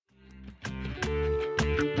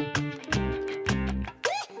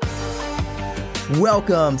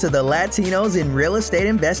Welcome to the Latinos in Real Estate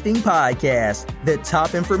Investing Podcast, the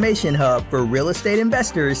top information hub for real estate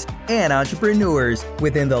investors and entrepreneurs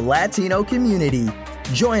within the Latino community.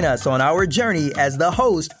 Join us on our journey as the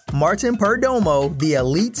host, Martin Perdomo, the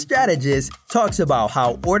elite strategist, talks about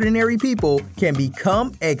how ordinary people can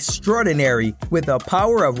become extraordinary with the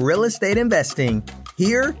power of real estate investing.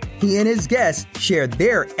 Here, he and his guests share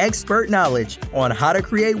their expert knowledge on how to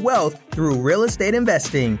create wealth through real estate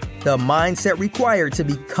investing, the mindset required to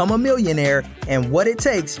become a millionaire, and what it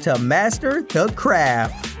takes to master the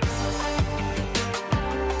craft.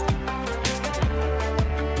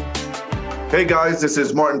 Hey guys, this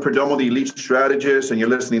is Martin Perdomo, the elite strategist, and you're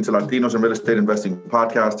listening to Latinos in Real Estate Investing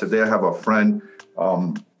Podcast. Today I have a friend,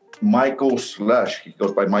 Michael Slesh. He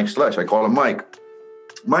goes by Mike Slesh. I call him Mike.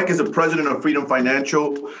 Mike is the president of Freedom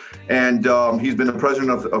Financial, and he's been the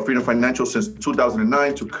president of Freedom Financial since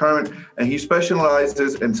 2009 to current, and he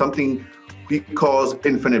specializes in something he calls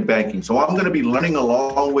infinite banking. So I'm going to be learning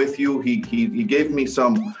along with you. He gave me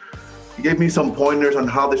some pointers on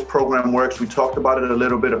how this program works. We talked about it a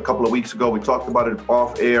little bit a couple of weeks ago. We talked about it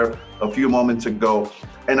off air a few moments ago,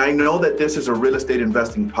 and I know that this is a real estate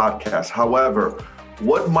investing podcast. However,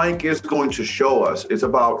 what Mike is going to show us is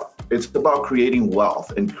about creating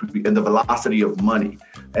wealth and the velocity of money.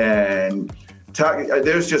 And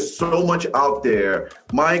there's just so much out there.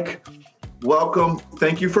 Mike, welcome.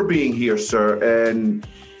 Thank you for being here, sir. And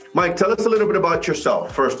Mike, tell us a little bit about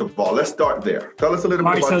yourself. First of all, let's start there. Tell us a little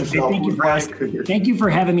bit about yourself. Thank you for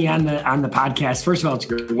having me on the podcast. First of all, it's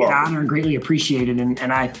an honor and greatly appreciated.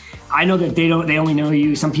 And I know that they only know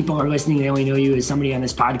you. Some people are listening. They only know you as somebody on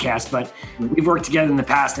this podcast. But we've worked together in the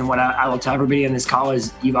past. And what I will tell everybody on this call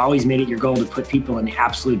is you've always made it your goal to put people in the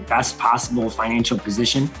absolute best possible financial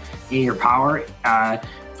position in your power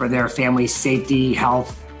for their family's safety,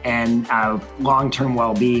 health, and long-term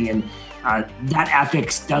well-being. And that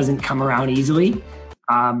ethics doesn't come around easily.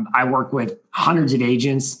 I work with hundreds of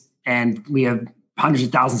agents, and we have hundreds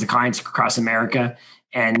of thousands of clients across America.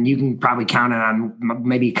 And you can probably count it on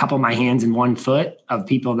maybe a couple of my hands and 1 foot of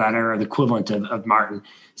people that are the equivalent of Martin.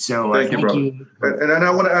 So thank you, brother. And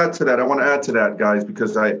I want to add to that. Guys,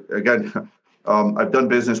 because I've done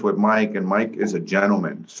business with Mike, and Mike is a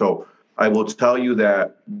gentleman. So I will tell you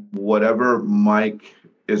that whatever Mike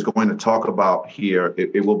is going to talk about here,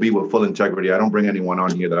 it will be with full integrity. I don't bring anyone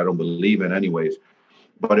on here that I don't believe in anyways,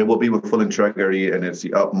 but it will be with full integrity, and it's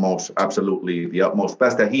the utmost, absolutely the utmost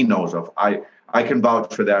best that he knows of. I can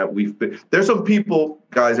vouch for that. There's some people,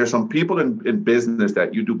 guys, in business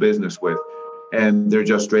that you do business with, and they're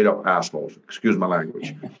just straight up assholes. Excuse my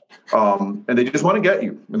language. And they just want to get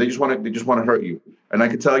you, and they just want to hurt you. And I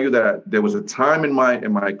can tell you that there was a time in my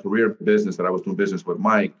career business that I was doing business with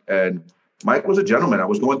Mike, and Mike was a gentleman. I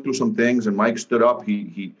was going through some things, and Mike stood up.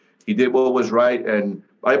 He did what was right, and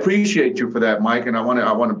I appreciate you for that, Mike. And I want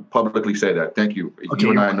to publicly say that. Thank you. Okay. You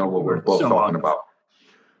and I know what we're both talking about.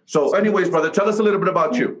 So, anyways, brother, tell us a little bit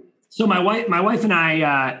about you. So, my wife and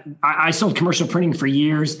I sold commercial printing for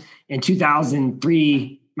years. In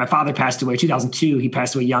 2003, my father passed away. 2002, he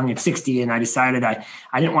passed away young at 60, and I decided I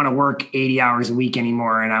didn't want to work 80 hours a week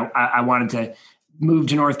anymore, and I wanted to moved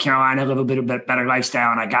to North Carolina, a little bit of a better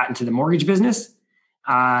lifestyle, and I got into the mortgage business.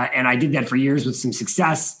 And I did that for years with some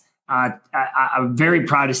success. I'm very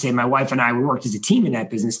proud to say my wife and I, we worked as a team in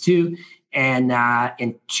that business too. And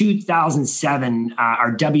in 2007,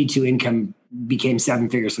 our W-2 income became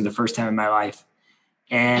 7 figures for the first time in my life.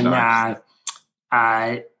 And nice.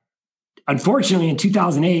 Unfortunately, in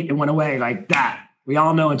 2008, it went away like that. We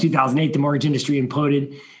all know in 2008, the mortgage industry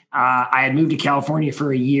imploded. I had moved to California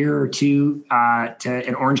for a year or two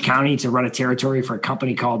in Orange County to run a territory for a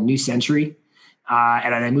company called New Century.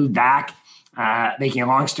 And I moved back. Making a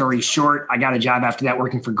long story short, I got a job after that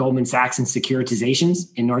working for Goldman Sachs and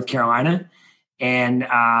securitizations in North Carolina. And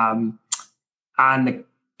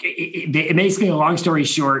basically, a long story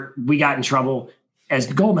short, we got in trouble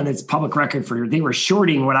as Goldman. It's public record they were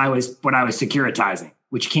shorting what I was securitizing,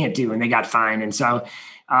 which you can't do, and they got fined. And so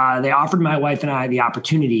they offered my wife and I the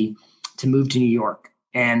opportunity to move to New York,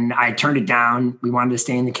 and I turned it down. We wanted to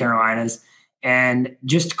stay in the Carolinas, and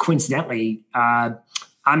just coincidentally,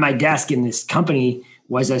 on my desk in this company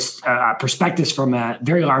was a prospectus from a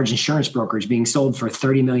very large insurance brokerage being sold for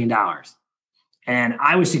 $30 million. And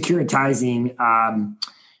I was securitizing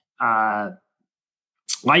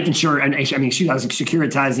life insurance. I was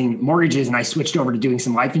securitizing mortgages, and I switched over to doing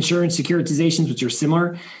some life insurance securitizations, which are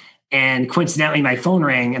similar. And coincidentally, my phone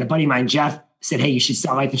rang, and a buddy of mine, Jeff, said, "Hey, you should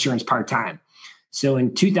sell life insurance part-time." So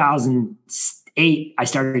in 2008, I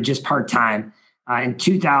started just part-time. In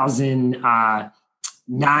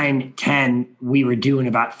 2009, 10, we were doing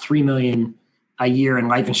about $3 million a year in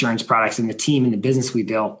life insurance products and the team and the business we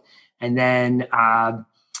built. And then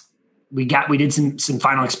we did some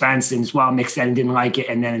final expense and as well mixed that and didn't like it.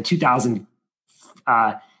 And then in 2000,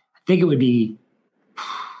 I think it would be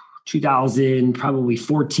 2000, probably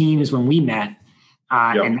 14 is when we met.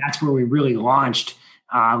 And that's where we really launched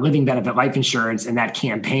Living Benefit Life Insurance and that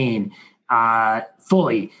campaign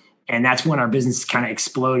fully. And that's when our business kind of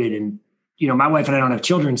exploded. And, my wife and I don't have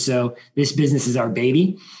children, so this business is our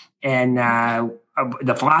baby. And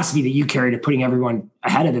the philosophy that you carry to putting everyone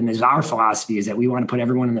ahead of them is our philosophy, is that we want to put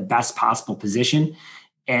everyone in the best possible position.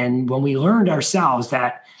 And when we learned ourselves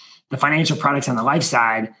that the financial products on the life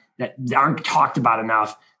side that aren't talked about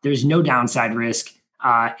enough, there's no downside risk.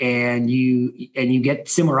 And you get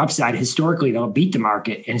similar upside. Historically, they'll beat the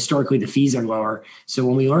market, and historically the fees are lower. So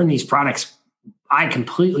when we learn these products, I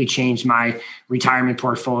completely changed my retirement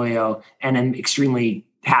portfolio, and I'm extremely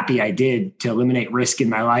happy I did, to eliminate risk in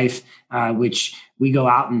my life, which we go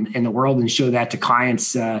out in the world and show that to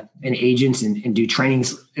clients and agents and do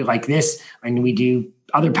trainings like this. And we do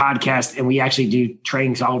other podcasts, and we actually do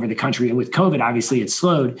trainings all over the country. And with COVID, obviously it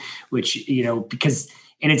slowed, which, because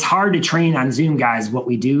it's hard to train on Zoom, guys, what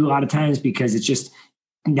we do a lot of times, because it's just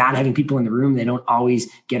not having people in the room. They don't always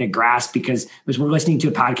get a grasp, because as we're listening to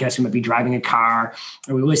a podcast, we might be driving a car,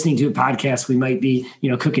 or we're listening to a podcast, we might be,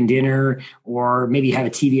 cooking dinner, or maybe have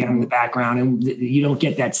a TV on in the background, and you don't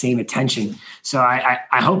get that same attention. So I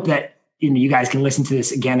hope that, you guys can listen to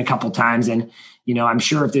this again a couple of times. And, I'm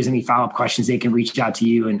sure if there's any follow-up questions, they can reach out to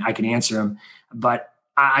you and I can answer them. But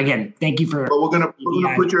again, thank you for. Well, we're gonna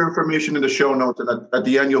put your information in the show notes, and at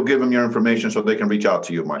the end, you'll give them your information so they can reach out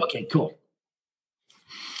to you, Mike. Okay, cool.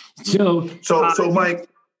 So Mike,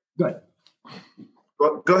 go ahead.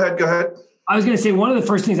 Go ahead. I was going to say, one of the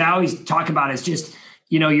first things I always talk about is just,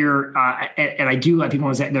 your, and I do let people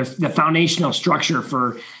know that the foundational structure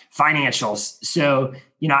for financials. So,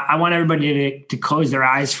 I want everybody to close their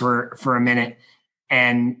eyes for a minute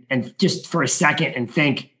and just for a second and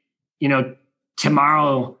think,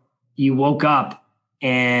 tomorrow you woke up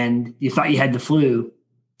and you thought you had the flu,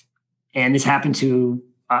 and this happened to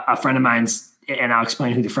a friend of mine's, and I'll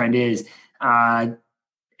explain who the friend is. And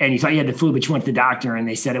you thought you had the flu, but you went to the doctor and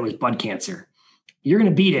they said it was blood cancer. You're going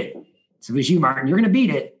to beat it. So if it was you, Martin, you're going to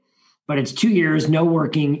beat it, but it's 2 years, no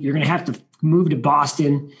working. You're going to have to move to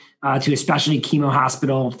Boston to a specialty chemo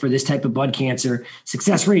hospital for this type of blood cancer.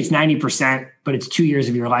 Success rate's 90%, but it's 2 years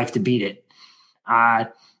of your life to beat it.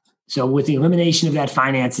 So with the elimination of that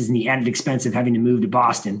finances and the added expense of having to move to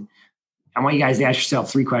Boston, I want you guys to ask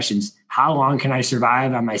yourself 3 questions. How long can I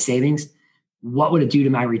survive on my savings? What would it do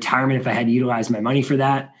to my retirement if I had to utilize my money for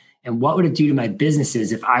that? And what would it do to my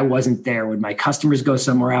businesses if I wasn't there? Would my customers go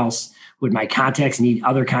somewhere else? Would my contacts need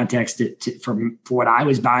other contacts for what I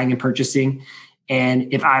was buying and purchasing?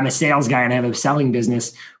 And if I'm a sales guy and I have a selling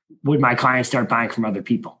business, would my clients start buying from other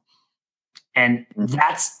people? And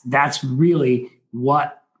that's really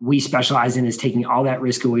what we specialize in, is taking all that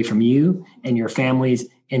risk away from you and your families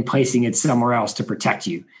and placing it somewhere else to protect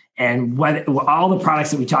you. And whether all the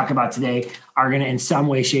products that we talk about today are going to, in some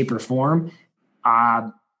way, shape, or form,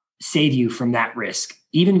 save you from that risk.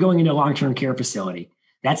 Even going into a long-term care facility,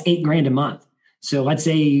 that's $8,000 a month. So let's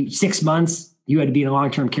say 6 months you had to be in a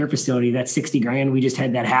long-term care facility. That's $60,000. We just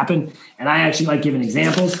had that happen. And I actually like giving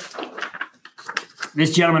examples.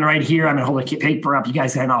 This gentleman right here, I'm going to hold a paper up. You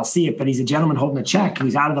guys can't all see it, but he's a gentleman holding a check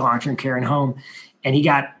who's out of the long-term care and home, and he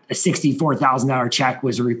got a $64,000 check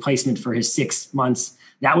was a replacement for his 6 months.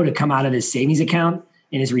 That would have come out of his savings account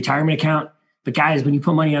in his retirement account. But guys, when you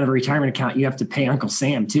put money out of a retirement account, you have to pay Uncle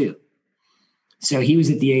Sam too. So he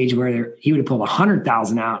was at the age where he would have pulled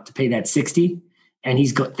 $100,000 out to pay that 60. And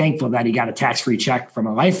he's thankful that he got a tax-free check from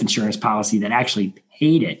a life insurance policy that actually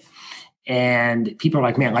paid it. And people are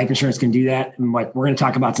like, man, life insurance can do that. And like, we're going to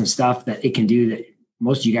talk about some stuff that it can do that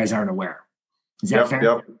most of you guys aren't aware. Is that fair?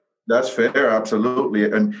 Yep. That's fair. Absolutely.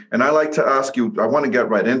 And I like to ask you, I want to get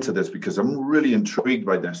right into this because I'm really intrigued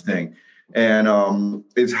by this thing. And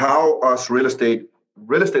it's how us real estate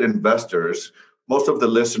investors, most of the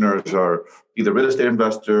listeners are either real estate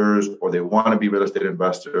investors or they want to be real estate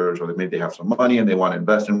investors, or maybe they have some money and they want to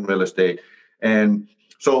invest in real estate. And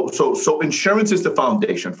so insurance is the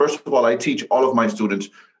foundation. First of all, I teach all of my students,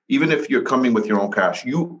 even if you're coming with your own cash,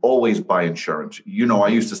 you always buy insurance. I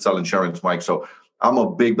used to sell insurance, Mike. So I'm a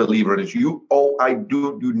big believer in it. You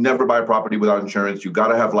never buy a property without insurance. You got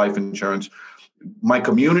to have life insurance. My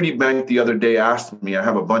community bank the other day asked me, I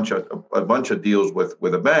have a bunch of deals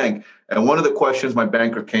with a bank. And one of the questions my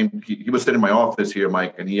banker he was sitting in my office here,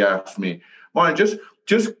 Mike, and he asked me, Martin,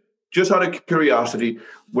 just out of curiosity,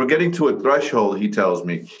 we're getting to a threshold, he tells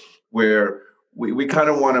me, where we kind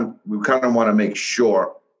of want to make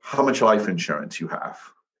sure how much life insurance you have.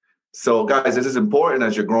 So guys, this is important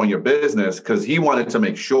as you're growing your business, because he wanted to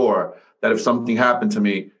make sure that if something happened to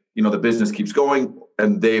me, the business keeps going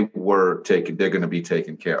and they're going to be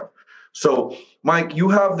taken care of. So Mike, you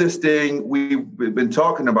have this thing we've been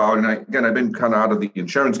talking about, and I've been kind of out of the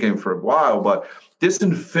insurance game for a while, but this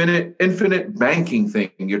infinite banking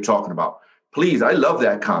thing you're talking about, please, I love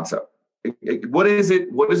that concept. What is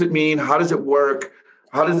it? What does it mean? How does it work?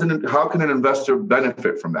 How can an investor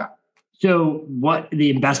benefit from that? So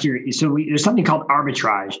there's something called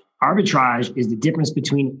arbitrage. Arbitrage is the difference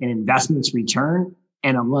between an investment's return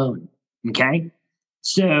and a loan. Okay.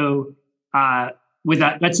 So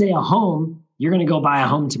let's say a home, you're going to go buy a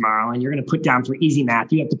home tomorrow and you're going to put down, for easy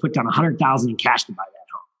math, you have to put down $100,000 in cash to buy that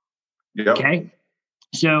home. Yep. Okay.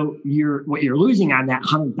 So what you're losing on that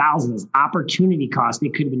 $100,000 is opportunity cost they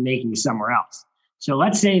could have been making somewhere else. So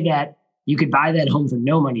let's say that you could buy that home for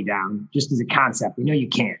no money down, just as a concept. We know you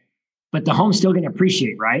can't, but the home's still going to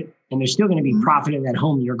appreciate, right? And there's still going to be profit in that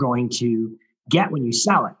home you're going to get when you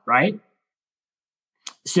sell it, right?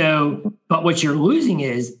 So, but what you're losing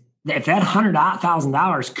is that if that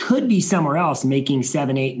 $100,000 could be somewhere else making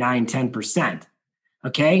 7, 8, 9, 10%,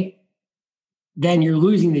 okay? Then you're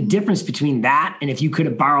losing the difference between that and if you could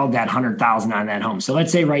have borrowed that $100,000 on that home. So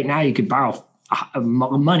let's say right now you could borrow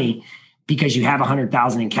money because you have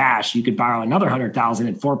 $100,000 in cash. You could borrow another $100,000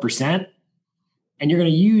 at 4%, and you're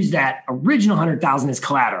going to use that original $100,000 as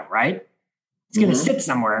collateral, right? It's going to sit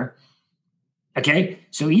somewhere. Okay,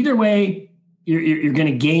 so either way, you're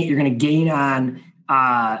going to gain. You're going to gain on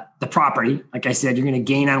the property. Like I said, you're going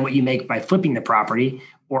to gain on what you make by flipping the property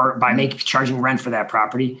or by charging rent for that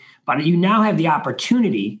property. But you now have the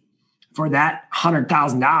opportunity for that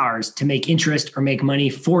 $100,000 to make interest or make money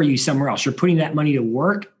for you somewhere else. You're putting that money to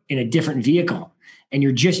work in a different vehicle, and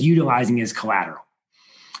you're just utilizing it as collateral.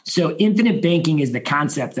 So infinite banking is the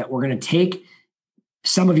concept that we're going to take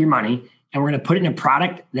some of your money and we're going to put it in a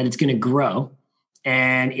product that it's going to grow.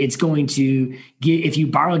 And it's going to give, if you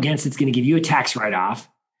borrow against, it's going to give you a tax write-off.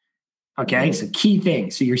 Okay. So key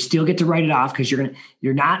thing. So you still get to write it off because you're going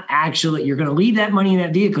to leave that money in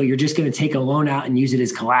that vehicle. You're just going to take a loan out and use it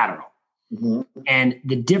as collateral. And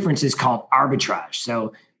the difference is called arbitrage.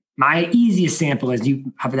 So my easiest sample is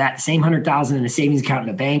you have that same $100,000 in a savings account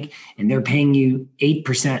in a bank, and they're paying you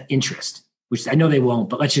 8% interest, which I know they won't,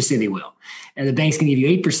 but let's just say they will. And the bank's going to give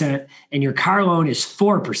you 8%, and your car loan is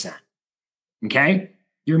 4%. Okay.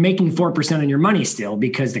 You're making 4% on your money still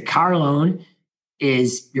because the car loan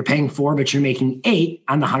is you're paying 4, but you're making 8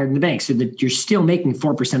 on the 100 in the bank. So that you're still making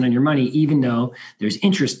 4% on your money, even though there's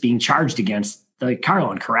interest being charged against the car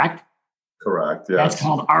loan, correct? Correct. Yeah. That's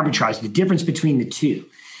called arbitrage, the difference between the two.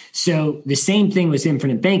 So the same thing with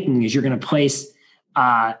infinite banking is you're going to place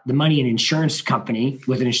the money in an insurance company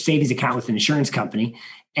with a savings account with an insurance company.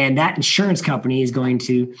 And that insurance company is going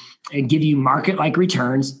to give you market-like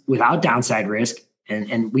returns without downside risk.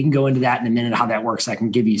 And we can go into that in a minute, how that works. I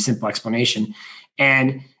can give you a simple explanation.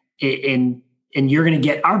 And you're going to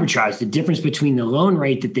get arbitrage, the difference between the loan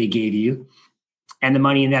rate that they gave you and the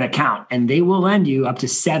money in that account. And they will lend you up to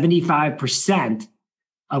 75%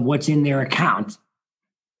 of what's in their account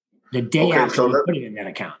the day after you put it in that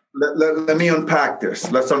account. Let me unpack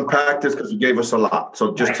this. Let's unpack this because you gave us a lot.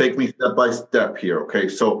 So just take me step by step here. Okay.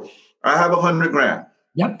 So I have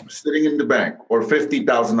 $100,000 sitting in the bank, or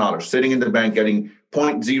 $50,000 sitting in the bank getting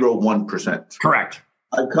 0.01%. Correct.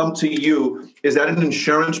 I come to you. Is that an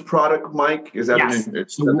insurance product, Mike? Is that yes. an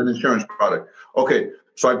insurance product? Okay.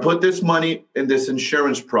 So I put this money in this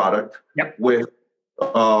insurance product with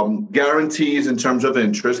guarantees in terms of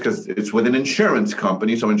interest because it's with an insurance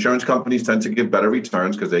company. So insurance companies tend to give better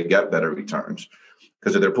returns because they get better returns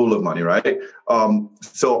because of their pool of money, right?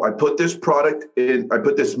 So I put this product in, I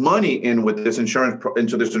put this money in with this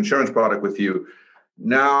into this insurance product with you.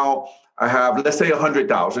 Now I have, let's say,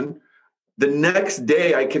 100,000. The next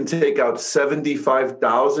day I can take out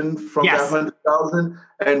 75,000 from that 100,000.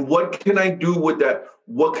 And what can I do with that?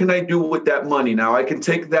 What can I do with that money? Now I can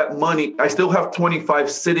take that money. I still have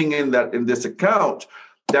 25 sitting in this account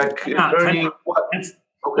that is earning what?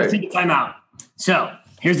 Let's take a timeout. So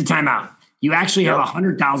here's the timeout. You actually have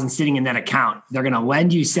 100,000 sitting in that account. They're going to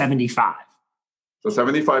lend you 75. So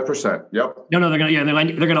 75%. Yep. No, they're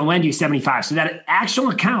going to lend you 75. So that actual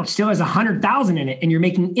account still has 100,000 in it, and you're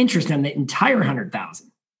making interest on the entire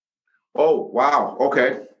 100,000. Oh, wow.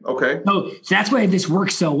 Okay. So that's why this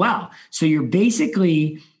works so well. So you're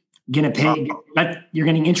basically going to pay, you're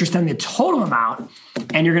getting interest on the total amount,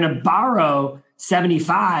 and you're going to borrow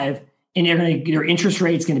 75, and your interest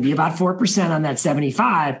rate's going to be about 4% on that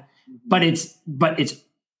 75, but it's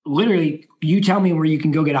literally, you tell me where you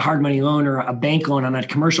can go get a hard money loan or a bank loan on a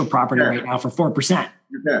commercial property right now for 4%.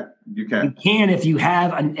 You can. You can if you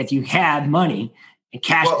have money, and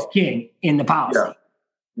cash is king in the policy.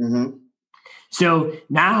 Yeah. Mm-hmm. So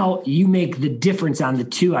now you make the difference on the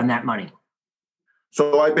two on that money.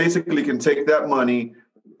 So I basically can take that money,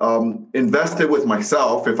 invest it with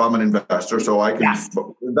myself if I'm an investor. So I can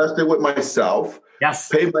invest it with myself,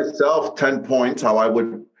 pay myself 10 points, how I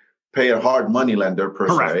would pay a hard money lender per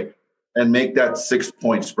se, and make that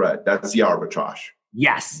 6-point spread. That's the arbitrage.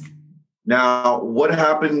 Yes. Now, what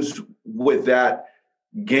happens with that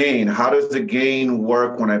gain? How does the gain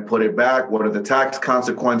work when I put it back? What are the tax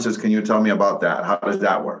consequences? Can you tell me about that? How does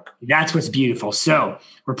that work? That's what's beautiful. So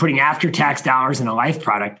we're putting after-tax dollars in a life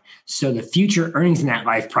product. So the future earnings in that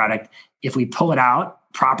life product, if we pull it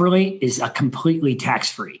out properly, is a completely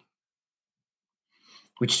tax-free.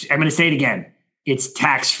 Which I'm going to say it again. It's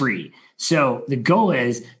tax-free. So the goal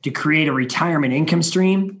is to create a retirement income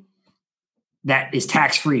stream that is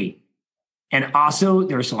tax-free. And also,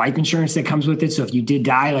 there's life insurance that comes with it. So if you did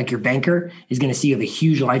die, like your banker is going to see you have a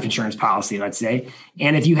huge life insurance policy, let's say.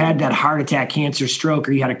 And if you had that heart attack, cancer, stroke,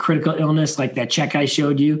 or you had a critical illness like that check I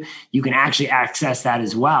showed you, you can actually access that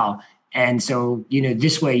as well. And so,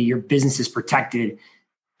 this way your business is protected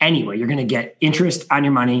anyway. You're going to get interest on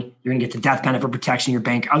your money. You're going to get the death benefit protection your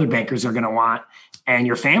other bankers are going to want, and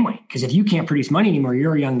your family. Because if you can't produce money anymore,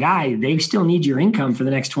 you're a young guy, they still need your income for the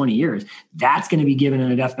next 20 years. That's going to be given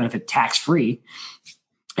in a death benefit tax-free.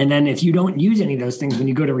 And then if you don't use any of those things when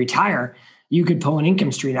you go to retire, you could pull an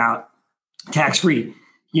income stream out tax-free.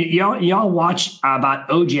 Y'all watch about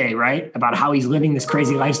OJ, right? About how he's living this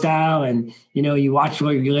crazy lifestyle. And, you watch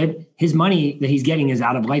where you live. His money that he's getting is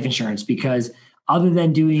out of life insurance, because other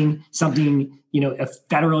than doing something,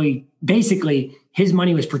 federally, basically his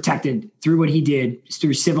money was protected through what he did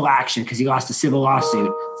through civil action, because he lost a civil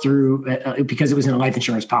lawsuit because it was in a life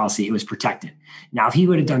insurance policy. It was protected. Now, if he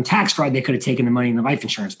would have done tax fraud, they could have taken the money in the life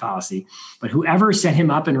insurance policy. But whoever set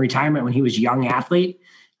him up in retirement when he was a young athlete,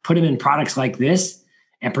 put him in products like this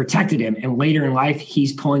and protected him. And later in life,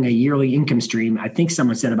 he's pulling a yearly income stream. I think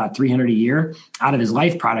someone said about $300 a year out of his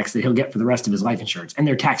life products that he'll get for the rest of his life insurance. And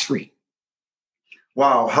they're tax-free.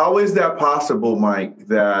 Wow. How is that possible, Mike,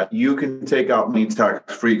 that you can take out money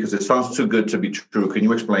tax-free? Because it sounds too good to be true. Can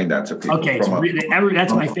you explain that to people? Okay.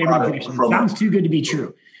 That's my favorite question. It sounds too good to be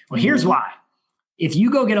true. Well, here's why. If you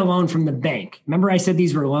go get a loan from the bank, remember I said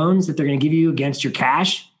these were loans that they're going to give you against your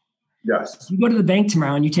cash? Yes. If you go to the bank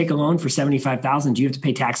tomorrow and you take a loan for $75,000, do you have to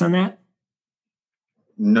pay tax on that?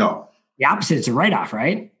 No. The opposite, it's a write-off,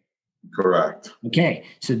 right? Correct. Okay.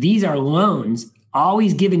 So these are loans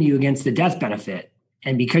always given you against the death benefit.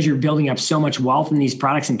 And because you're building up so much wealth in these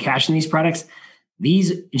products and cash in these products,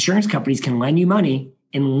 these insurance companies can lend you money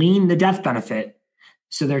and lien the death benefit.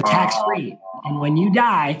 So they're tax-free. And when you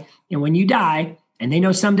die, and they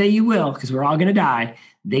know someday you will, because we're all going to die,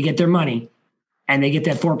 they get their money and they get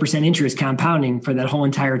that 4% interest compounding for that whole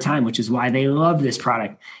entire time, which is why they love this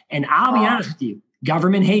product. And I'll be honest with you,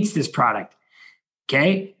 government hates this product.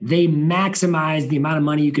 Okay. They maximize the amount of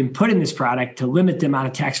money you can put in this product to limit the amount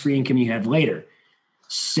of tax-free income you have later.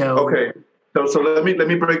 So okay, so let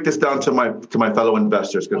me break this down to my fellow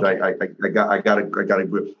investors, because I got it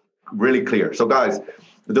really clear. So guys,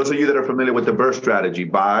 those of you that are familiar with the BRRRR strategy: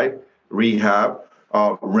 buy, rehab,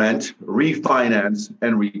 rent, refinance,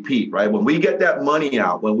 and repeat. Right? When we get that money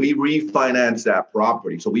out, when we refinance that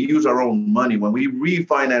property, so we use our own money. When we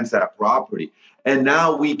refinance that property, and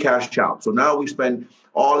now we cash out. So now we spend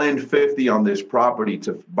all in 50 on this property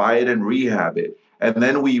to buy it and rehab it. And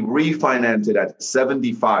then we refinance it at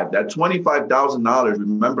 75. That $25,000,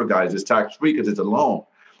 remember, guys, is tax-free because it's a loan.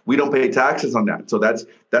 We don't pay taxes on that. So that's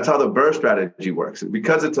how the BRRRR strategy works.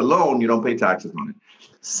 Because it's a loan, you don't pay taxes on it.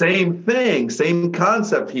 Same thing, same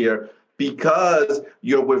concept here. Because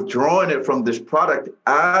you're withdrawing it from this product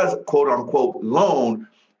as quote unquote loan,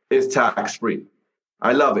 is tax-free.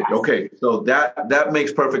 I love it. Okay, so that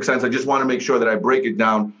makes perfect sense. I just want to make sure that I break it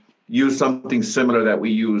down. Use something similar that we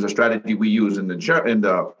use, a strategy we use in the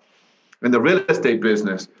real estate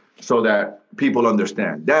business, so that people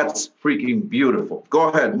understand. That's freaking beautiful. Go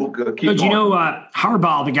ahead, keep going. Do you know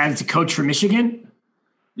Harbaugh, the guy that's a coach for Michigan?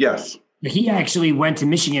 Yes. He actually went to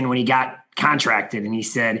Michigan when he got contracted, and he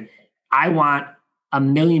said, I want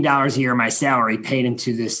 $1 million a year of my salary paid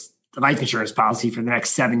into this life insurance policy for the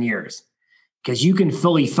next 7 years, because you can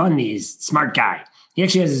fully fund these. Smart guy. He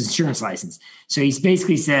actually has his insurance license. So he's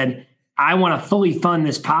basically said, I want to fully fund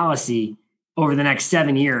this policy over the next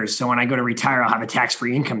 7 years. So when I go to retire, I'll have a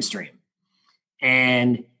tax-free income stream.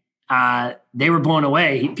 And they were blown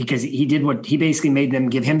away because he did what he basically made them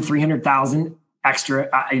give him $300,000 extra,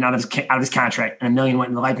 out of his contract, and $1 million went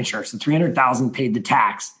into life insurance. The $300,000 paid the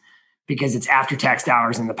tax because it's after tax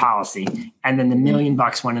dollars in the policy, and then the $1 million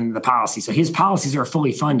went into the policy. So his policies are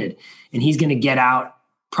fully funded, and he's going to get out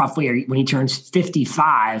roughly when he turns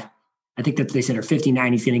 55. I think that they said, or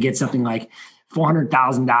 59, he's going to get something like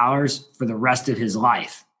 $400,000 for the rest of his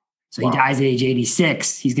life. So he dies at age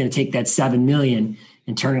 86. He's going to take that $7 million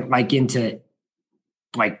and turn it like into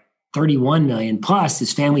like $31 million. Plus,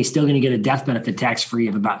 his family's still going to get a death benefit tax free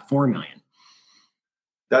of about $4 million.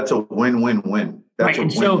 That's a win-win-win. That's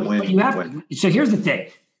right. a win-win-win. So here's the thing.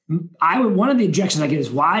 One of the objections I get is,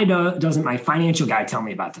 why doesn't my financial guy tell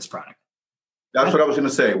me about this product? That's what I was going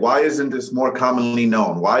to say. Why isn't this more commonly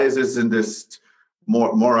known? Why isn't this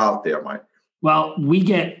more out there, Mike? Well, we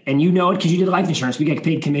get, and you know it because you did life insurance, we get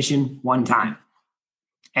paid commission one time.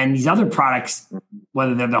 And these other products,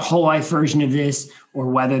 whether they're the whole life version of this or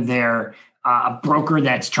whether they're a broker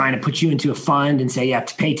that's trying to put you into a fund and say you have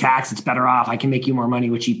to pay tax, it's better off, I can make you more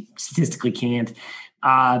money, which you statistically can't,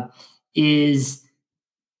 is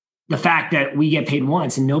the fact that we get paid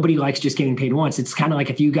once, and nobody likes just getting paid once. It's kind of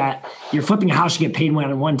like if you're flipping a house, you get paid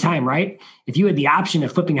one time, right? If you had the option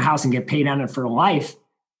of flipping a house and get paid on it for life,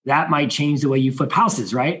 that might change the way you flip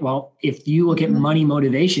houses, right? Well, if you look at money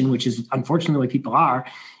motivation, which is unfortunately the way people are,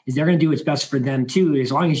 is they're going to do what's best for them too.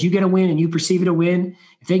 As long as you get a win and you perceive it a win,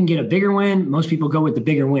 if they can get a bigger win, most people go with the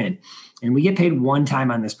bigger win. And we get paid one time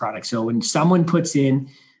on this product. So when someone puts in,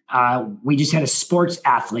 we just had a sports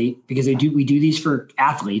athlete, because we do these for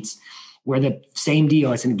athletes, where the same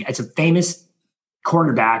deal. It's a famous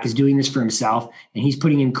quarterback is doing this for himself, and he's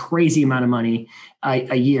putting in crazy amount of money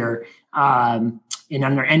a year. And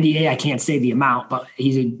under NDA, I can't say the amount, but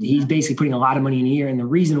he's basically putting a lot of money in a year. And the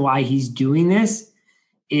reason why he's doing this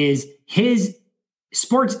is his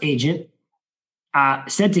sports agent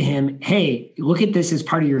said to him, hey, look at this as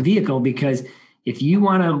part of your vehicle, because if you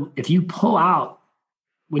pull out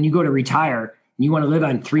when you go to retire and you want to live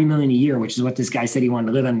on $3 million a year, which is what this guy said he wanted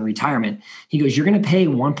to live on in retirement, he goes, you're going to pay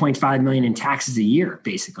 $1.5 million in taxes a year,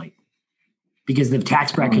 basically, because the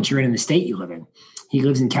tax bracket you're in the state you live in. He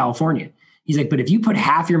lives in California. He's like, but if you put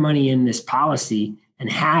half your money in this policy and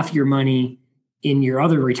half your money in your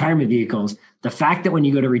other retirement vehicles, the fact that when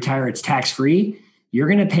you go to retire, it's tax-free, you're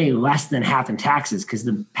going to pay less than half in taxes, because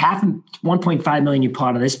the half 1.5 million you pull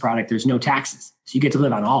out of this product, there's no taxes. So you get to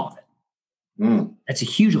live on all of it. That's a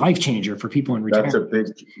huge life changer for people in retirement. That's a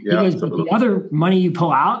big, yeah. Because the other money you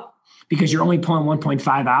pull out, because you're only pulling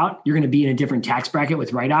 1.5 out, you're going to be in a different tax bracket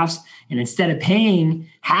with write-offs. And instead of paying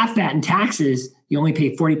half that in taxes, you only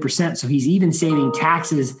pay 40%. So he's even saving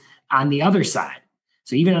taxes on the other side.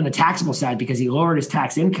 So even on the taxable side, because he lowered his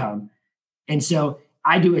tax income. And so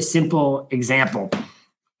I do a simple example.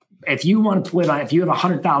 If you want to live on, if you have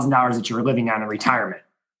 $100,000 that you're living on in retirement,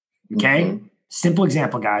 okay, simple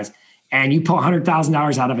example, guys, and you pull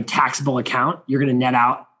 $100,000 out of a taxable account, you're going to net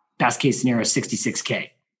out, best case scenario, $66K,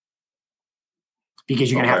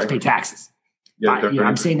 because you're going to have to pay taxes. Yeah,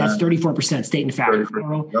 I'm saying that's 34% state and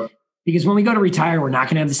federal. Yep. Because when we go to retire, we're not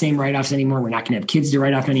going to have the same write-offs anymore. We're not going to have kids to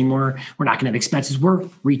write off anymore. We're not going to have expenses. We're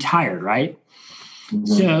retired, right?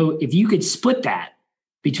 So if you could split that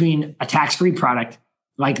between a tax-free product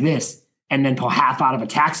like this and then pull half out of a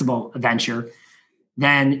taxable venture,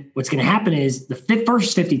 then what's going to happen is the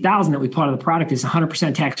first $50,000 that we pull out of the product is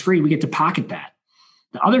 100% tax-free. We get to pocket that.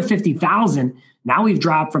 The other $50,000, now we've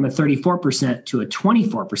dropped from a 34% to a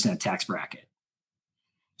 24% tax bracket.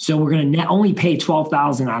 So we're going to only pay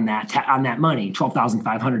 $12,000 on that money,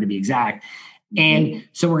 $12,500 to be exact. And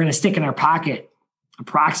so we're going to stick in our pocket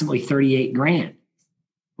approximately $38,000.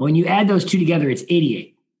 When you add those two together, it's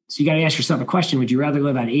 88. So you got to ask yourself a question. Would you rather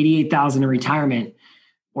live on 88,000 in retirement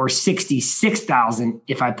or 66,000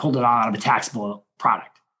 if I pulled it all out of a taxable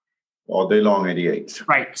product? All day long, 88.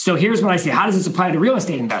 Right. So here's what I say. How does this apply to real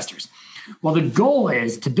estate investors? Well, the goal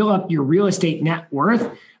is to build up your real estate net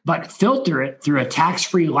worth, but filter it through a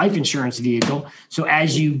tax-free life insurance vehicle. So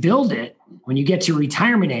as you build it, when you get to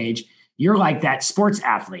retirement age, you're like that sports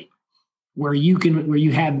athlete where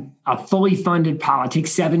you have a fully funded policy. It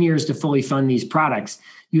takes 7 years to fully fund these products.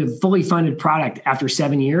 You have a fully funded product after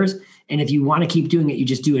 7 years. And if you want to keep doing it, you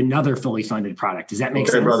just do another fully funded product. Does that make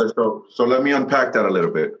sense? Okay, brother. So let me unpack that a little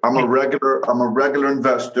bit. I'm a regular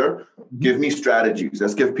investor. Give me strategies.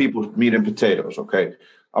 Let's give people meat and potatoes. Okay.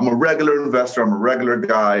 I'm a regular investor. I'm a regular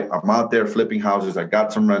guy. I'm out there flipping houses. I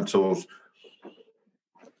got some rentals.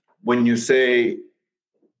 When you say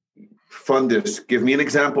fund this, give me an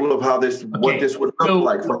example of how what this would look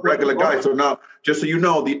like for a regular guy. So now, just so you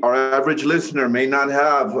know, our average listener may not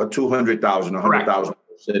have a $200,000, $100,000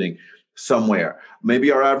 sitting. somewhere.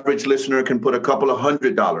 Maybe our average listener can put a couple of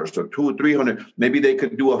 $100 or $200 or $300. Maybe they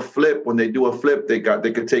could do a flip. When they do a flip, they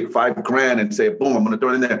could take $5,000 and say, boom, I'm going to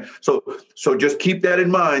throw it in there. So just keep that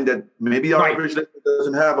in mind, that maybe our average listener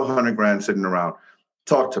doesn't have $100,000 sitting around.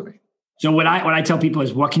 Talk to me. So what I tell people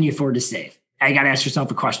is, what can you afford to save? I got to ask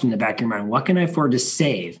yourself a question in the back of your mind. What can I afford to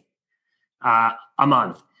save a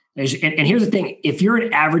month? And here's the thing. If you're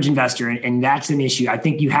an average investor and that's an issue, I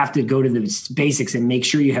think you have to go to the basics and make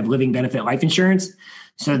sure you have living benefit life insurance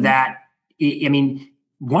so that, I mean,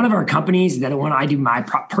 one of our companies, that one I do my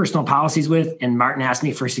personal policies with, and Martin asked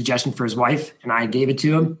me for a suggestion for his wife and I gave it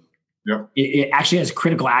to him. Yeah. It actually has a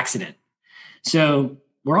critical accident. So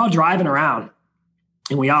we're all driving around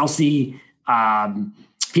and we all see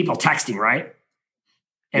people texting, right?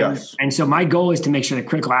 Yes. And so my goal is to make sure that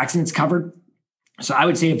critical accident's covered. So I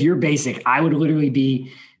would say if you're basic, I would literally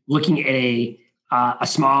be looking at a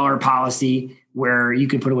smaller policy where you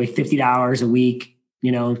can put away $50 a week,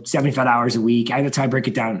 $75 a week. That's how I break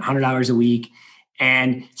it down, $100 a week,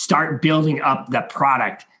 and start building up the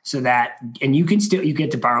product so that, and you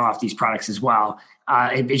get to borrow off these products as well.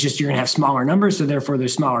 It's just, you're going to have smaller numbers. So therefore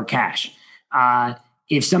there's smaller cash.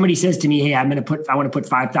 If somebody says to me, hey, I want to put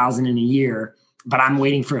 5,000 in a year, but I'm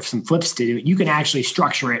waiting for some flips to do it, you can actually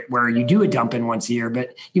structure it where you do a dump in once a year,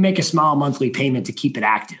 but you make a small monthly payment to keep it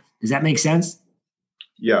active. Does that make sense?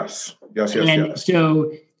 Yes.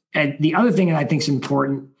 So the other thing that I think is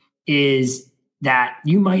important is that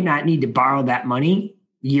you might not need to borrow that money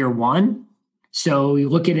year one. So you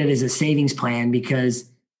look at it as a savings plan, because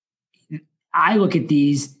I look at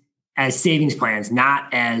these as savings plans,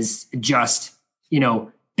 not as just,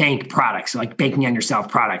 bank products, like banking on yourself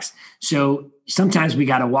products. So sometimes we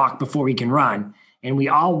got to walk before we can run. And we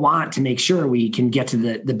all want to make sure we can get to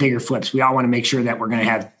the bigger flips. We all want to make sure that we're going to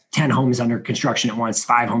have 10 homes under construction at once,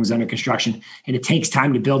 5 homes under construction. And it takes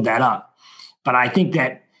time to build that up. But I think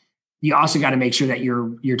that you also got to make sure that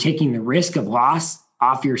you're taking the risk of loss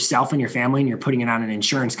off yourself and your family, and you're putting it on an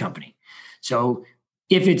insurance company. So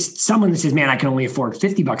if it's someone that says, man, I can only afford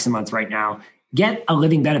 $50 a month right now, get a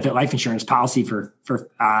living benefit life insurance policy for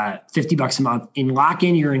 $50 a month and lock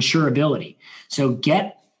in your insurability. So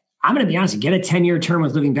I'm going to be honest, get a 10-year term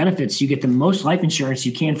with living benefits. You get the most life insurance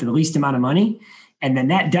you can for the least amount of money. And then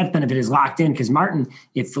that death benefit is locked in. Because Martin,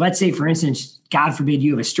 if let's say, for instance, God forbid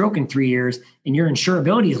you have a stroke in 3 years and your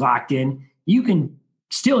insurability is locked in, you can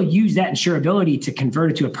still use that insurability to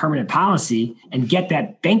convert it to a permanent policy and get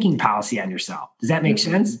that banking policy on yourself. Does that make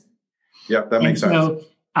sense? Yep, that makes sense. So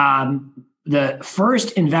the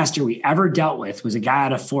first investor we ever dealt with was a guy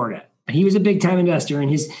out of Florida. He was a big time investor, and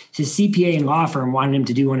his CPA and law firm wanted him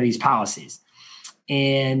to do one of these policies.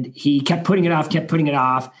 And he kept putting it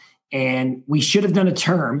off. And we should have done a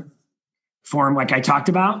term for him, like I talked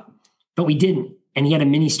about, but we didn't. And he had a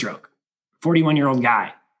mini stroke, 41-year-old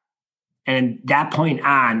guy. And at that point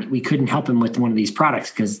on, we couldn't help him with one of these products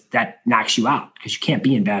because that knocks you out, because you can't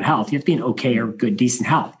be in bad health. You have to be in okay or good, decent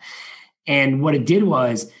health. And what it did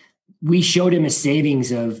was we showed him a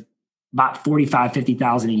savings of about $45,000,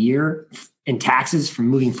 $50,000 a year in taxes from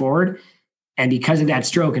moving forward. And because of that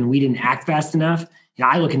stroke, and we didn't act fast enough,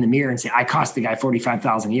 I look in the mirror and say, I cost the guy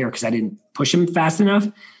 $45,000 a year because I didn't push him fast enough.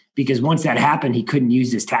 Because once that happened, he couldn't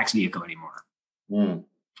use this tax vehicle anymore. Mm.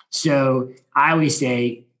 So I always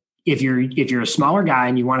say, if you're a smaller guy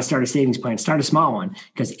and you want to start a savings plan, start a small one,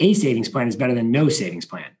 because a savings plan is better than no savings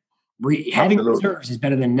plan. Having reserves is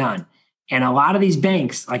better than none. And a lot of these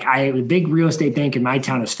banks, like a big real estate bank in my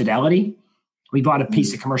town is Fidelity. We bought a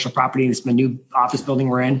piece of commercial property in this new office building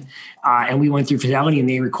we're in. And we went through Fidelity, and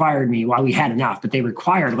they required me, well, we had enough, but they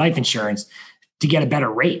required life insurance to get a better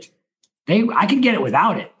rate. I could get it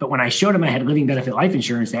without it. But when I showed them I had living benefit life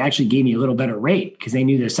insurance, they actually gave me a little better rate because they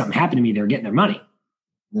knew there's something happened to me. They were getting their money.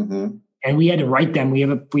 Mm-hmm. And we had to write them. We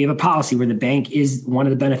have a policy where the bank is one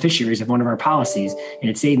of the beneficiaries of one of our policies. And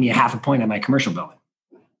it saved me 0.5 point on my commercial building.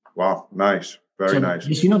 Wow. Nice. Very nice.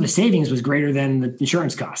 Just, the savings was greater than the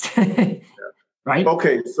insurance cost. Right?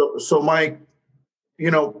 Okay. So Mike,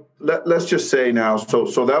 let's just say now,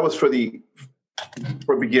 so that was for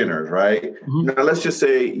beginners, right? Mm-hmm. Now let's just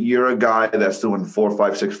say you're a guy that's doing 4,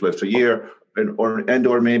 5, 6 flips a year,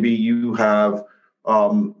 or maybe you have,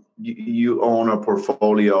 you own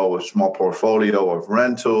a small portfolio of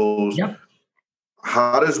rentals. Yep.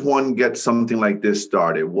 How does one get something like this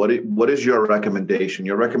started? What is your recommendation?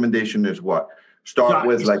 Your recommendation is what? Start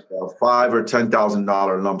with like a $5,000 or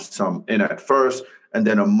 $10,000 lump sum in at first, and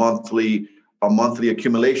then a monthly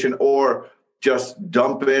accumulation, or just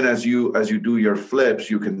dump in as you do your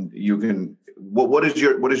flips. You can. What is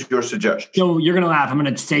your suggestion? So you're gonna laugh. I'm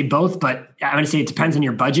gonna say both, but I'm gonna say it depends on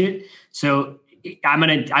your budget. So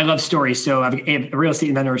I love stories. So I have a real estate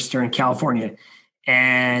investor in California,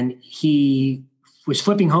 and he was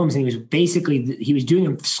flipping homes, and he was doing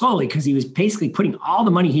them slowly because he was basically putting all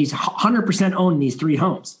the money. He's 100% owned these 3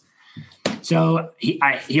 homes. So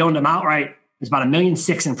he owned them outright. It was about $1.6 million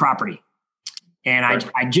in property. And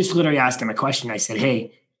I just literally asked him a question. I said,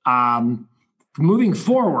 hey, moving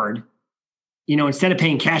forward, instead of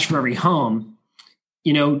paying cash for every home,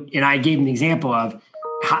 and I gave him the example of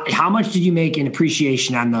how much did you make in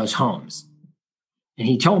appreciation on those homes? And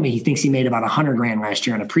he told me he thinks he made about $100,000 last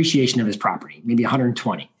year on appreciation of his property, maybe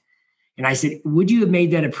 120. And I said, would you have made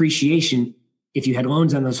that appreciation if you had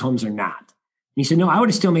loans on those homes or not? And he said, no, I would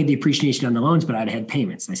have still made the appreciation on the loans, but I'd had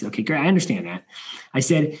payments. And I said, okay, great. I understand that. I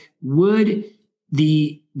said, would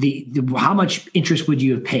the how much interest would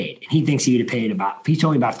you have paid? And he thinks he would have paid he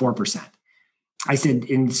told me about 4%. I said,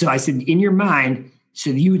 in your mind, so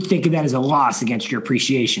you would think of that as a loss against your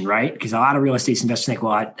appreciation, right? Because a lot of real estate investors think,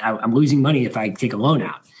 well, I'm losing money if I take a loan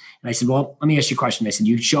out. And I said, well, let me ask you a question. I said,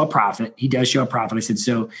 you show a profit. He does show a profit. I said,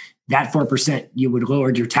 so that 4%, you would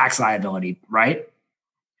lower your tax liability, right?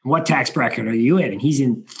 What tax bracket are you in? And he's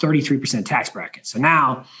in 33% tax bracket. So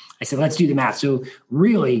now I said, let's do the math. So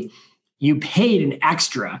really, you paid an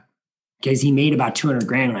extra because he made about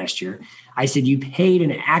 $200,000 last year. I said, you paid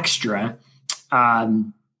an extra,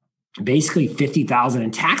 basically $50,000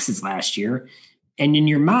 in taxes last year. And in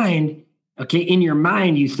your mind,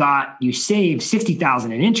 you thought you saved $60,000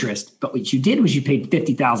 in interest, but what you did was you paid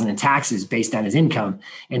 $50,000 in taxes based on his income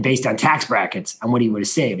and based on tax brackets on what he would have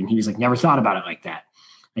saved. And he was like, never thought about it like that.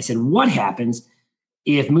 I said, what happens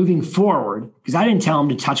if moving forward, because I didn't tell him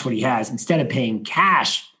to touch what he has, instead of paying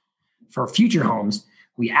cash for future homes,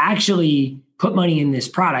 we actually put money in this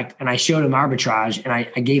product, and I showed him arbitrage, and I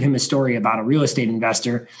gave him a story about a real estate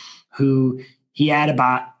investor who he had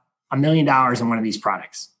about $1 million in one of these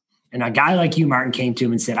products. And a guy like you, Martin, came to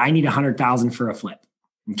him and said, I need $100,000 for a flip.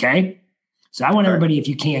 Okay. So I want everybody, if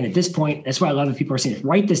you can, at this point, that's why I love that people are saying,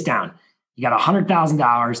 write this down. You got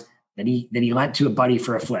 $100,000 that he lent to a buddy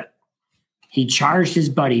for a flip. He charged his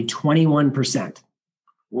buddy 21%.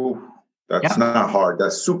 Ooh, that's not hard.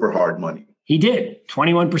 That's super hard money. He did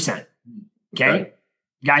 21%. Okay.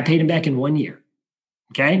 Guy paid him back in 1 year.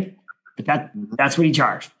 Okay. But that's what he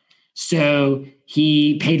charged. So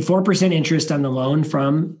he paid 4% interest on the loan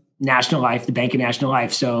from National Life, the Bank of National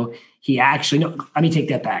Life. So he actually, no, let me take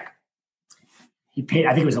that back. He paid,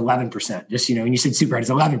 I think it was 11%. Just, when you said super hard,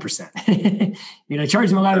 it's 11%.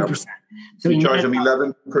 Charged him 11%. So he charged him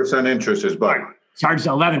 11% interest as well. Charged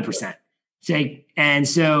 11%. And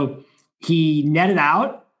so he netted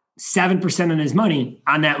out 7% on his money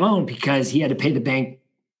on that loan because he had to pay the bank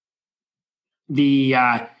the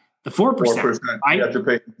 4%. Right? You have to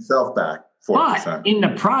pay himself back 4%. But in the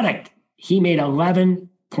product, he made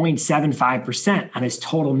 11.75% on his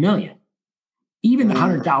total million, even the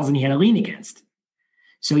 100,000 he had a lien against.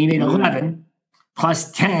 So he made 11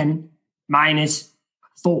 plus 10 minus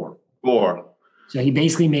 4. So he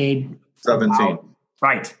basically made 17.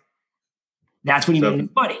 Right. That's what he made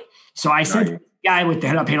in money. So I said to the guy with the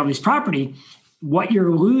head up handle of this property, what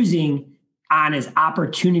you're losing on is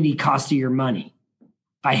opportunity cost of your money.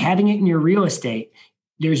 By having it in your real estate,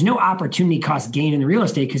 there's no opportunity cost gain in the real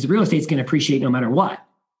estate because the real estate's going to appreciate no matter what.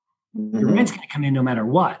 Your rent's going to come in no matter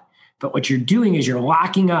what. But what you're doing is you're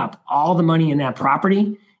locking up all the money in that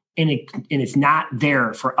property, and it's not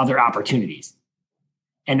there for other opportunities.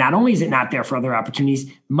 And not only is it not there for other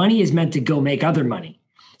opportunities, money is meant to go make other money.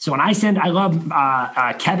 So when I love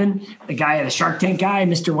Kevin, the guy, the Shark Tank guy,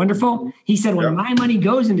 Mr. Wonderful, he said, when my money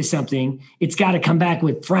goes into something, it's got to come back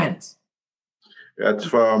with friends. That's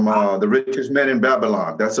from The Richest Man in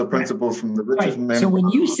Babylon. That's a principle from The Richest Man. So when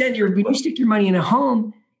you stick your money in a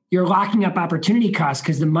home, you're locking up opportunity costs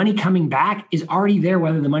because the money coming back is already there,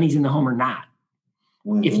 whether the money's in the home or not.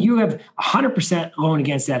 If you have 100% loan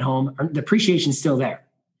against that home, the appreciation is still there.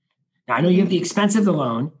 Now, I know you have the expense of the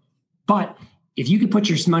loan, but if you could put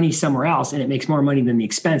your money somewhere else and it makes more money than the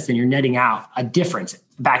expense, then you're netting out a difference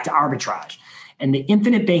back to arbitrage. And the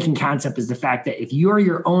infinite banking concept is the fact that if you're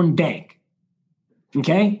your own bank,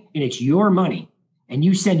 okay, and it's your money, and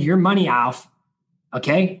you send your money off,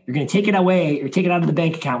 okay, you're going to take it away or take it out of the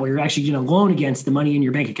bank account where you're actually going to loan against the money in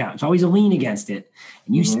your bank account. It's always a lien against it.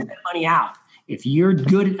 And you send that money out. If you're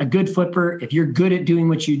a good flipper, if you're good at doing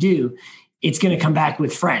what you do, it's going to come back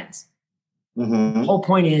with friends. The whole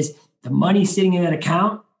point is the money sitting in that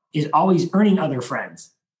account is always earning other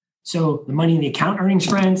friends. So the money in the account earning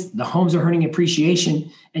friends, the homes are earning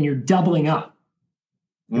appreciation, and you're doubling up.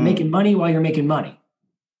 You're making money while you're making money.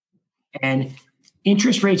 And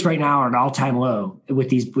interest rates right now are at an all-time low with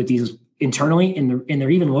these internally, and they're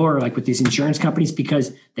even lower, like with these insurance companies,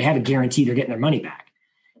 because they have a guarantee they're getting their money back.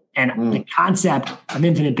 And the concept of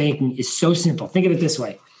infinite banking is so simple. Think of it this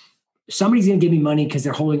way. Somebody's going to give me money because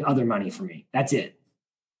they're holding other money for me. That's it.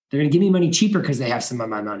 They're going to give me money cheaper because they have some of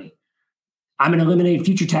my money. I'm going to eliminate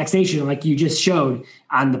future taxation, like you just showed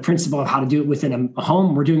on the principle of how to do it within a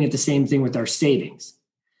home. We're doing it the same thing with our savings.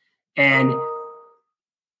 And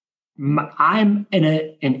I'm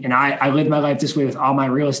I live my life this way with all my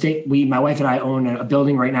real estate. My wife and I own a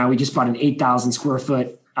building right now. We just bought an 8,000 square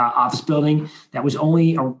foot office building that was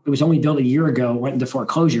only built a year ago, went into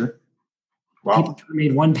foreclosure. Wow. People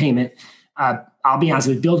made one payment. I'll be honest,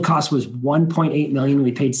 the build cost was $1.8 million.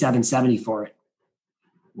 We paid $770 for it.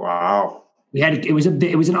 Wow. It was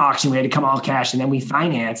an auction. We had to come all cash, and then we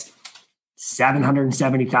financed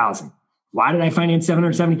 $770,000. Why did I finance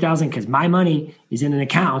 $770,000? Because my money is in an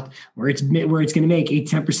account where it's going to make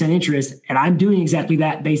 8-10% interest, and I'm doing exactly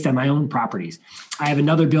that based on my own properties. I have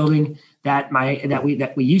another building that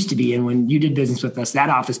we used to be in when you did business with us. That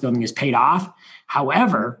office building is paid off.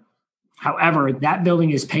 However, that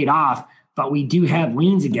building is paid off, but we do have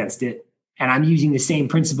liens against it. And I'm using the same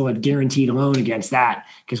principle of guaranteed loan against that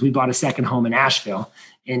because we bought a second home in Asheville,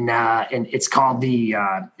 and it's called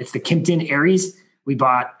it's the Kimpton Aries. We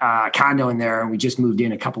bought a condo in there, and we just moved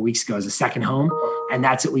in a couple of weeks ago as a second home, and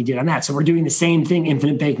that's what we did on that. So we're doing the same thing,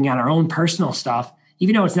 infinite banking, on our own personal stuff,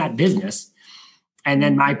 even though it's not business. And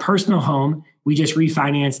then my personal home, we just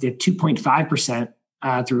refinanced at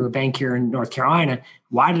 2.5% through a bank here in North Carolina.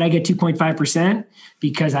 Why did I get 2.5%?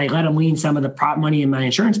 Because I let them lien some of the prop money in my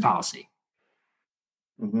insurance policy.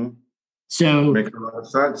 Mm-hmm. So makes a lot of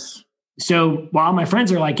sense. So while my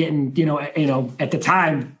friends are like getting, at the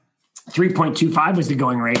time, 3.25 was the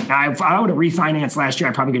going rate. Now, if I would have refinanced last year,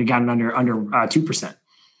 I probably could have gotten under 2%.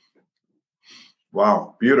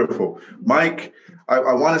 Wow, beautiful, Mike.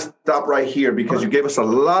 I want to stop right here because you gave us a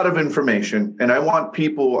lot of information, and I want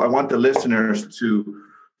the listeners to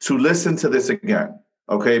listen to this again,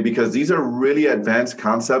 okay? Because these are really advanced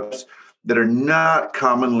concepts that are not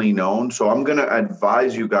commonly known. So I'm going to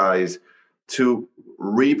advise you guys to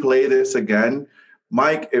replay this again.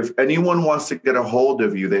 Mike, if anyone wants to get a hold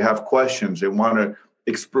of you, they have questions, they want to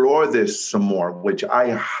explore this some more, which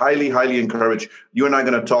I highly, highly encourage. You and I are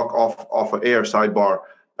going to talk off of air, sidebar,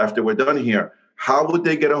 after we're done here. How would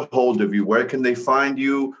they get a hold of you? Where can they find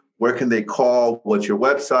you? Where can they call? What's your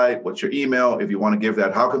website? What's your email? If you want to give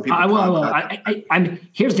that, how can people contact?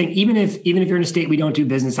 Here's the thing. Even if you're in a state we don't do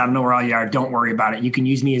business, I don't know where all you are, don't worry about it. You can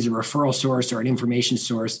use me as a referral source or an information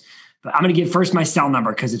source. But I'm going to give first my cell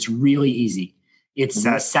number because it's really easy. It's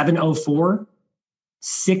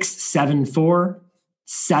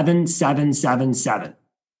 704-674-7777.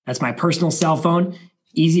 That's my personal cell phone.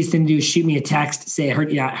 Easiest thing to do is shoot me a text, say I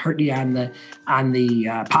heard you on the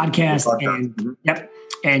podcast, and yep,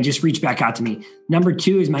 and just reach back out to me. Number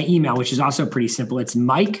 2 is my email, which is also pretty simple. It's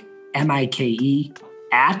Mike, MIKE,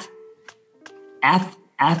 at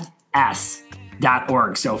FFS.org.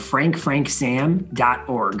 So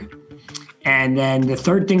franksam.org. And then the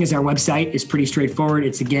third thing is our website is pretty straightforward.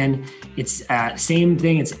 It's same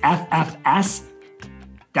thing. It's FFS.org.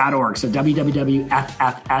 So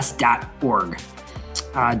www.ffs.org.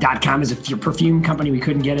 .com is your perfume company. We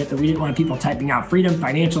couldn't get it, but we didn't want people typing out Freedom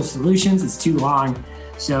Financial Solutions. It's too long.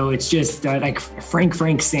 So it's just like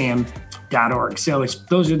franksam.org. So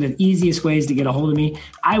those are the easiest ways to get a hold of me.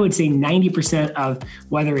 I would say 90% of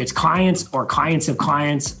whether it's clients or clients of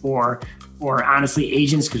clients or honestly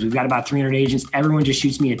agents, because we've got about 300 agents, everyone just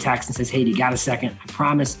shoots me a text and says, hey, do you got a second? I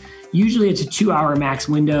promise. Usually it's a 2-hour max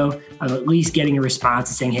window of at least getting a response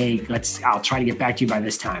and saying, hey, I'll try to get back to you by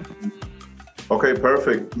this time. Okay,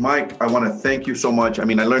 perfect. Mike, I want to thank you so much. I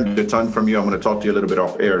mean, I learned a ton from you. I'm going to talk to you a little bit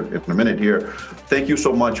off air in a minute here. Thank you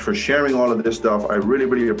so much for sharing all of this stuff. I really,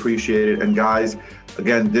 really appreciate it. And guys,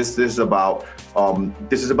 again, this is about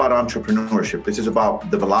entrepreneurship. This is about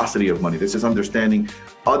the velocity of money. This is understanding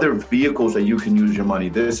other vehicles that you can use your money.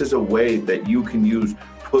 This is a way that you can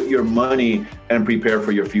put your money and prepare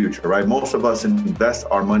for your future, right? Most of us invest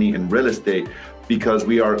our money in real estate because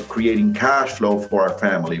we are creating cash flow for our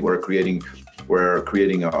family. We're creating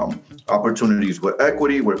opportunities with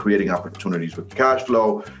equity. We're creating opportunities with cash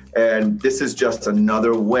flow. And this is just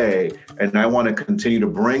another way. And I want to continue to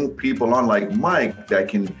bring people on like Mike that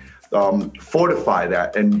can fortify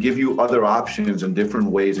that and give you other options in different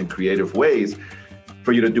ways and creative ways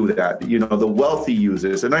for you to do that. The wealthy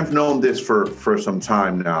uses, and I've known this for some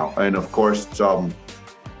time now. And of course,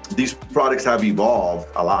 these products have evolved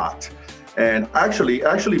a lot. And actually,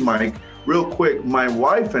 Mike, real quick, my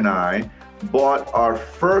wife and I, bought our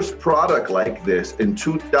first product like this in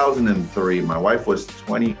 2003. My wife was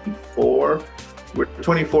 24. We're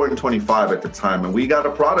 24 and 25 at the time, and we got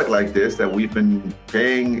a product like this that we've been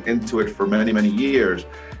paying into it for many, many years.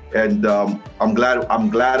 And I'm glad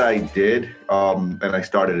I did, and I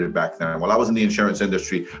started it back then. Well, I was in the insurance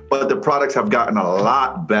industry, but the products have gotten a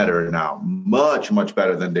lot better now, much, much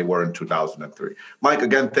better than they were in 2003. Mike,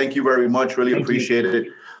 again, thank you very much. Really appreciate it.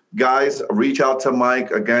 Guys, reach out to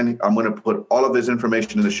Mike. Again, I'm going to put all of this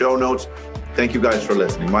information in the show notes. Thank you guys for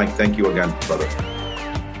listening. Mike, thank you again, brother.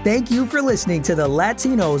 Thank you for listening to the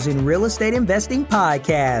Latinos in Real Estate Investing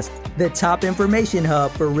podcast, the top information hub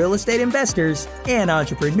for real estate investors and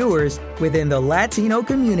entrepreneurs within the Latino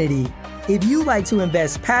community. If you'd like to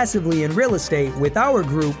invest passively in real estate with our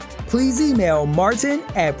group, please email Martin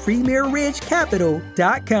at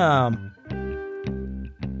PremierRidgeCapital.com.